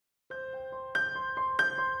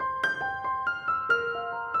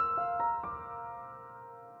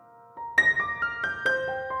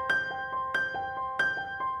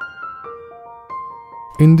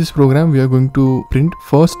In this program, we are going to print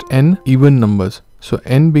first n even numbers. So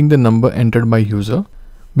n being the number entered by user.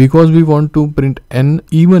 Because we want to print n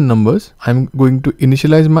even numbers, I'm going to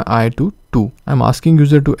initialize my I to 2. I'm asking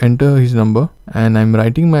user to enter his number and I'm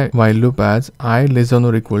writing my while loop as I less than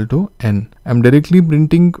or equal to n. I'm directly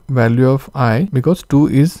printing value of I because 2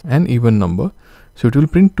 is an even number. So it will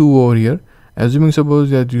print 2 over here. Assuming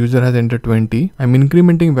suppose that user has entered 20, I'm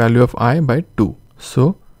incrementing value of I by 2.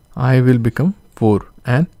 So I will become 4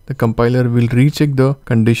 and the compiler will recheck the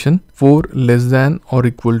condition 4 less than or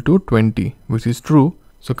equal to 20, which is true.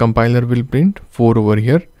 So compiler will print 4 over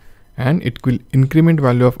here and it will increment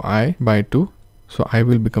value of I by 2. So I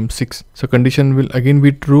will become 6. So condition will again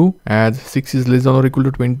be true as 6 is less than or equal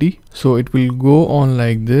to 20. So it will go on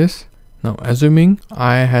like this. Now assuming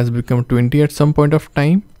I has become 20 at some point of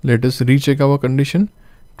time, let us recheck our condition.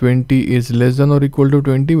 20 is less than or equal to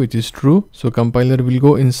 20, which is true. So compiler will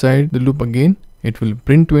go inside the loop again. It will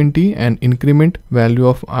print 20 and increment value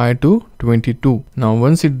of I to 22. Now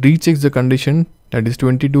once it rechecks the condition, that is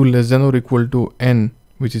 22 less than or equal to n,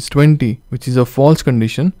 which is 20, which is a false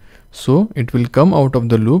condition. So it will come out of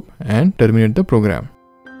the loop and terminate the program.